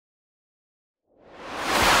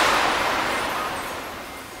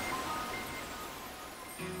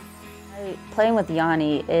Playing with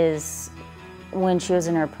Yani is when she was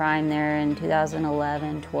in her prime there in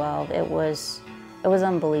 2011, 12. It was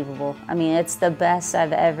unbelievable. I mean, it's the best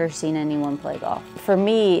I've ever seen anyone play golf. For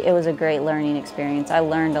me, it was a great learning experience. I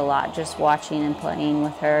learned a lot just watching and playing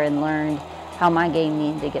with her, and learned how my game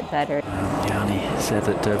needed to get better. Yani said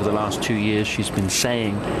that over the last 2 years she's been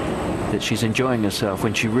saying that she's enjoying herself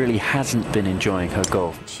when she really hasn't been enjoying her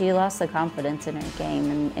golf. She lost the confidence in her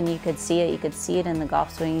game, and you could see it. You could see it in the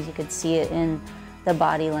golf swings. You could see it in the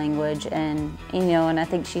body language, and and I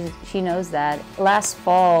think she knows that. Last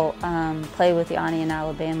fall, played with Yani in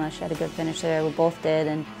Alabama. She had a good finish there. We both did,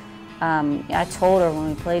 and I told her when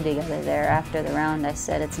we played together there after the round, I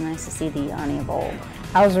said it's nice to see the Yani of old.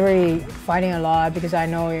 I was really fighting a lot because I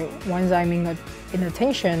know once I'm in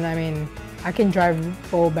attention, I mean, I can drive the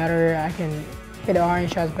ball better, I can hit iron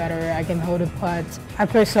shots better, I can hold a putt. I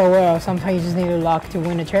play so well, sometimes you just need a luck to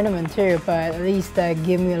win a tournament too, but at least that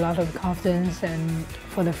gives me a lot of confidence and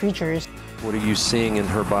for the futures. What are you seeing in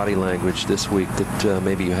her body language this week that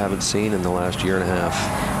maybe you haven't seen in the last year and a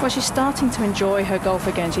half? Well, she's starting to enjoy her golf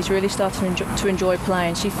again. She's really starting to enjoy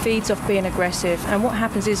playing. She feeds off being aggressive, and what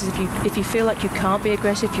happens is if you feel like you can't be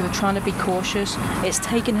aggressive, you're trying to be cautious, it's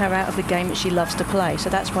taken her out of the game that she loves to play. So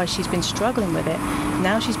that's why she's been struggling with it.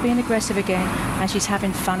 Now she's being aggressive again, and she's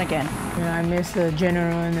having fun again. I miss the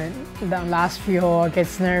adrenaline, and the last few holes I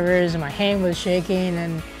get nervous, and my hand was shaking,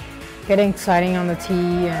 and getting exciting on the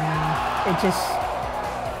tee, and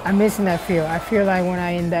I'm missing that feel. I feel like when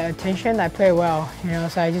I'm in that attention, I play well,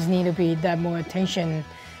 so I just need to be that more attention,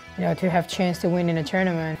 to have chance to win in a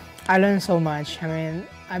tournament. I learned so much.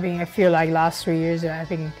 I feel like last 3 years I've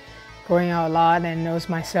been going out a lot and knows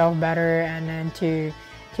myself better, and then to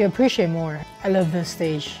appreciate more. I love this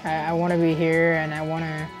stage. I want to be here, and I want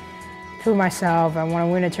to prove myself. I want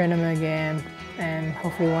to win a tournament again, and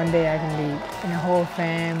hopefully one day I can be in the Hall of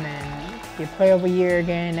Fame and be Player of the Year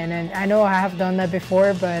again. And then I know I have done that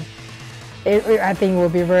before, but I think it will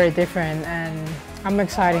be very different, and I'm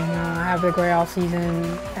excited. I have a great off season,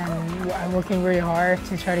 and I'm working really hard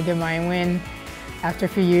to try to get my win after a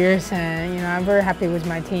few years. And I'm very happy with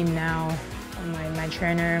my team now, my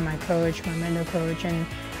trainer, my coach, my mental coach, and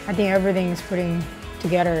I think everything is putting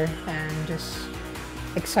together, and just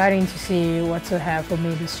exciting to see what's ahead for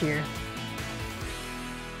me this year.